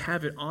think you'd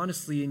have it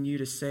honestly in you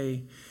to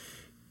say,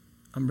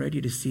 I'm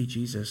ready to see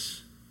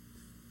Jesus.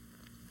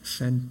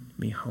 Send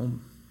me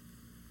home.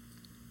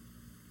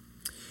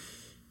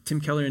 Tim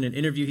Keller, in an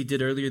interview he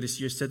did earlier this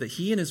year, said that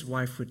he and his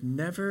wife would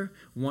never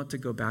want to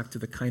go back to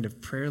the kind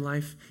of prayer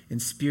life and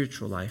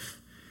spiritual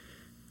life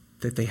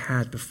that they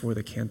had before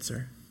the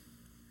cancer.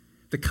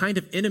 The kind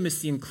of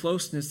intimacy and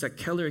closeness that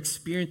Keller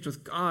experienced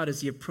with God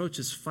as he approached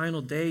his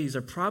final days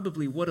are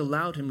probably what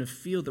allowed him to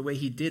feel the way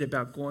he did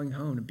about going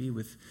home to be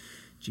with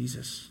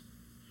Jesus.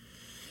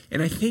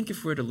 And I think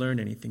if we're to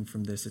learn anything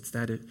from this, it's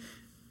that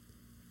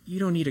you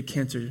don't need a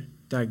cancer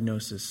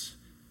diagnosis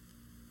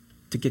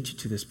to get you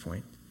to this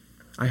point.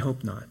 I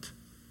hope not.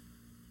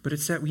 But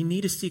it's that we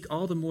need to seek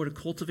all the more to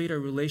cultivate our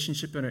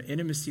relationship and our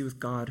intimacy with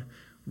God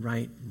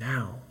right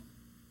now.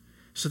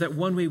 So that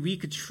one day we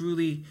could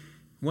truly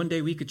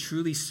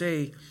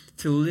say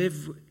to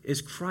live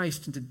is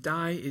Christ and to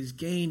die is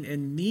gain,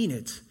 and mean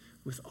it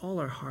with all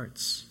our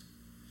hearts.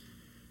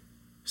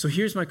 So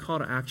here's my call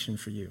to action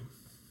for you.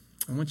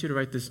 I want you to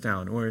write this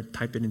down or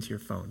type it into your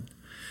phone.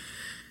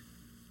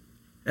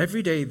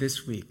 Every day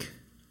this week,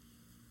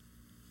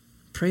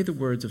 pray the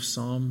words of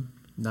Psalm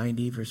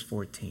 90, verse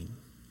 14.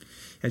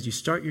 As you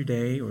start your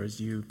day or as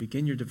you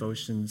begin your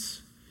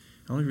devotions,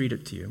 I want to read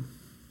it to you.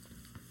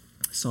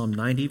 Psalm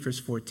 90, verse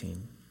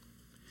 14.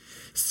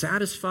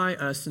 Satisfy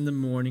us in the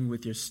morning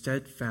with your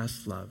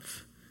steadfast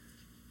love,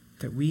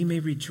 that we may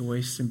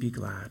rejoice and be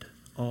glad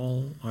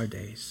all our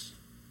days.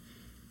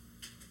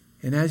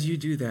 And as you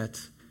do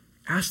that,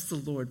 ask the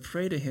Lord,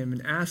 pray to him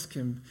and ask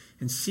him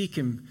and seek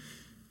him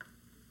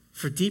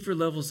for deeper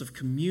levels of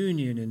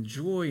communion and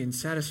joy and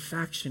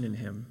satisfaction in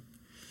him,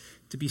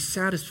 to be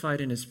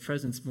satisfied in his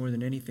presence more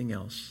than anything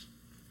else.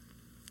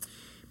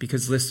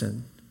 Because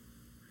listen,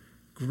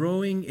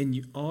 growing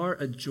in our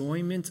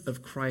enjoyment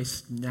of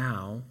Christ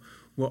now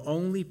will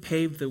only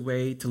pave the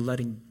way to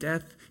letting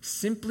death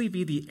simply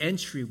be the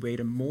entryway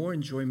to more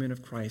enjoyment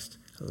of Christ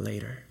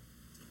later.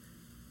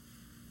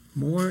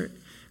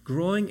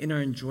 Growing in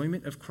our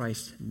enjoyment of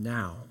Christ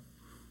now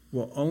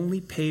will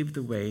only pave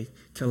the way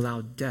to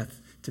allow death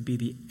to be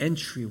the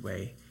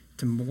entryway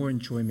to more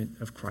enjoyment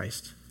of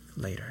Christ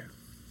later.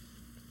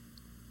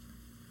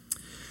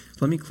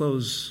 Let me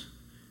close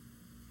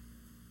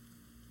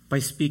by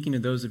speaking to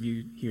those of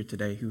you here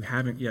today who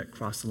haven't yet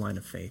crossed the line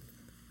of faith.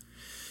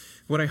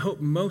 What I hope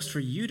most for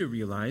you to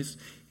realize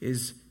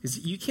is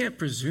you can't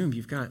presume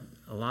you've got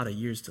a lot of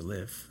years to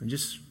live. And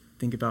just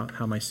think about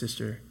how my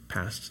sister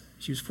passed.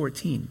 She was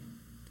 14.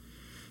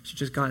 She'd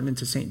just gotten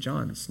into St.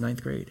 John's,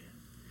 9th grade.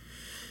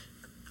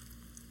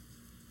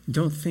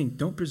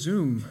 Don't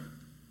presume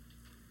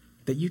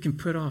that you can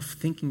put off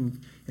thinking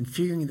and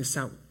figuring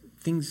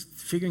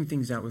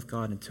things out with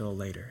God until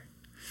later.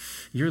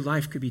 Your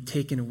life could be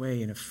taken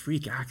away in a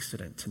freak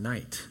accident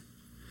tonight.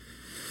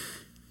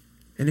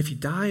 And if you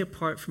die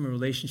apart from a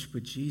relationship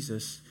with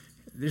Jesus,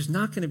 there's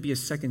not going to be a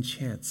second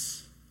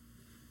chance.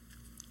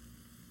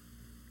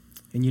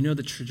 And you know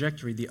the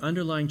trajectory, the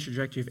underlying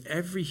trajectory of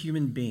every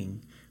human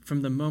being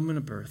from the moment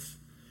of birth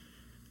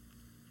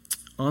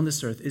on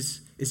this earth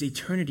is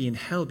eternity in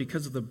hell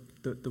because of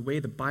the way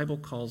the Bible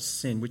calls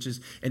sin, which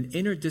is an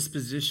inner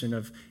disposition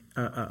of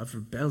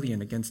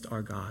rebellion against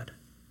our God.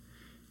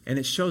 And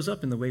it shows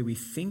up in the way we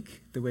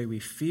think, the way we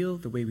feel,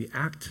 the way we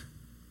act.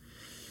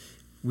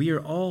 We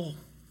are all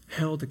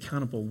held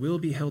accountable, will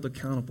be held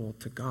accountable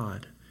to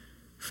God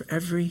for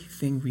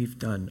everything we've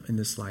done in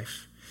this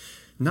life.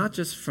 Not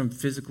just from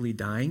physically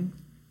dying,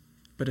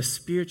 but a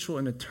spiritual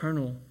and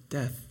eternal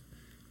death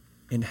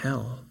in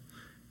hell.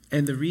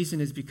 And the reason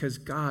is because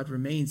God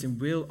remains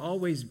and will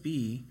always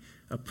be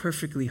a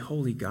perfectly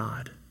holy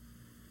God.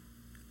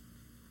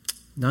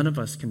 None of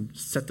us can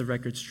set the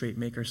record straight,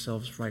 make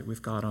ourselves right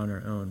with God on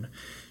our own.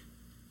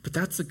 But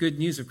that's the good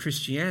news of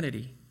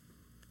Christianity.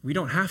 We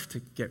don't have to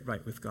get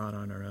right with God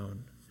on our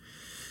own.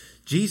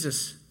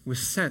 Jesus was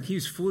sent. He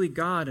was fully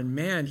God and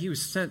man. He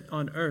was sent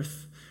on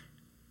earth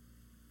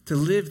to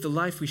live the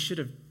life we should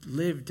have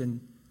lived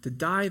and to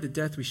die the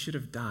death we should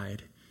have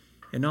died.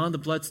 And on the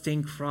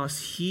bloodstained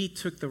cross, he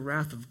took the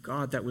wrath of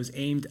God that was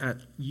aimed at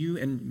you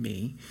and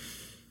me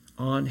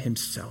on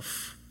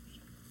himself.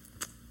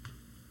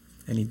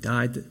 And he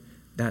died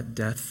that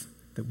death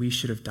that we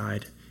should have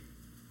died.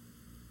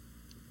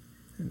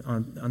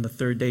 And on the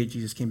third day,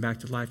 Jesus came back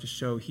to life to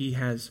show he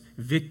has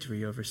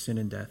victory over sin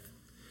and death.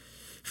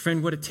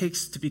 Friend, what it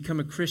takes to become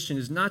a Christian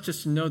is not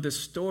just to know this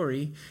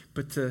story,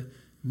 but to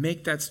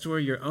make that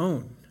story your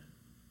own.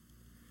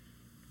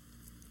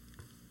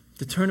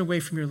 To turn away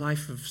from your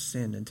life of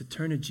sin and to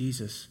turn to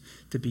Jesus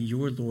to be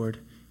your Lord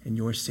and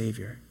your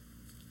Savior.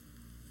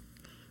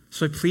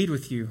 So I plead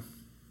with you,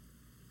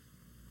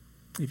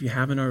 if you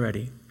haven't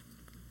already,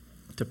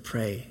 to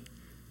pray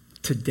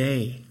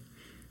today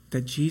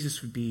that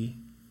Jesus would be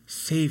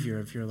Savior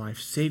of your life,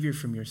 Savior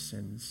from your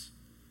sins.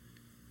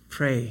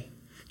 Pray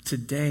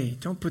today,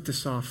 don't put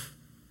this off,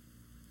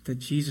 that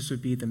Jesus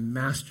would be the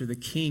Master, the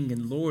King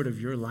and Lord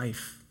of your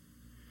life.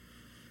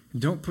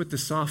 Don't put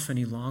this off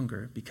any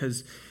longer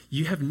because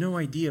you have no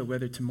idea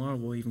whether tomorrow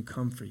will even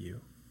come for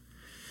you.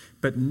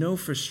 But know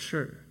for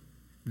sure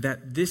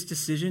that this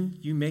decision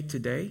you make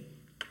today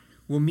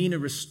will mean a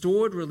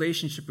restored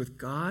relationship with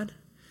God,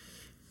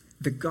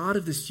 the God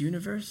of this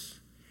universe,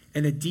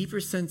 and a deeper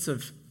sense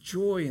of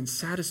joy and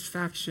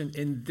satisfaction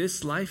in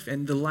this life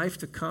and the life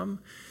to come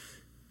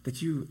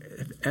that you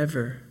have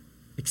ever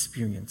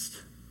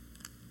experienced.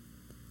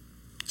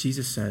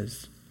 Jesus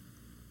says,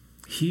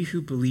 "He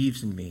who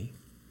believes in me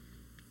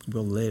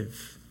will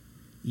live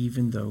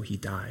even though he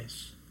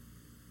dies."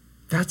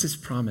 That's his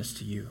promise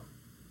to you.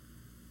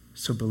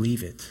 So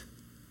believe it.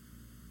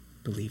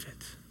 Believe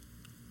it.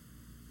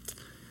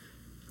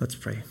 Let's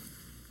pray.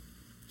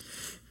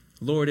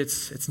 Lord,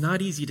 it's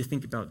not easy to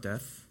think about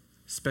death,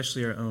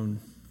 especially our own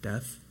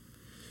death.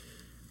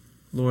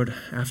 Lord,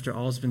 after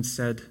all's been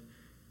said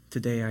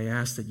today, I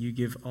ask that you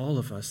give all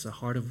of us a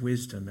heart of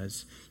wisdom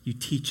as you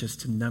teach us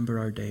to number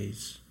our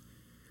days.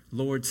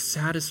 Lord,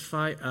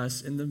 satisfy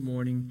us in the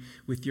morning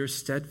with your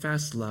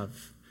steadfast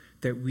love,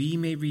 that we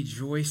may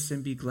rejoice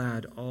and be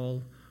glad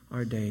all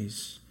our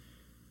days,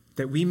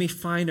 that we may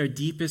find our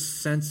deepest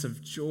sense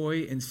of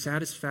joy and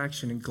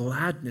satisfaction and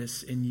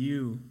gladness in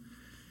you.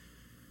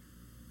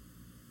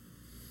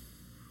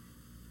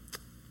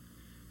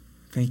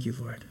 Thank you,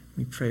 Lord.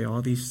 We pray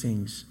all these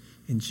things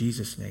in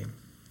Jesus' name.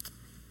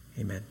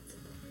 Amen.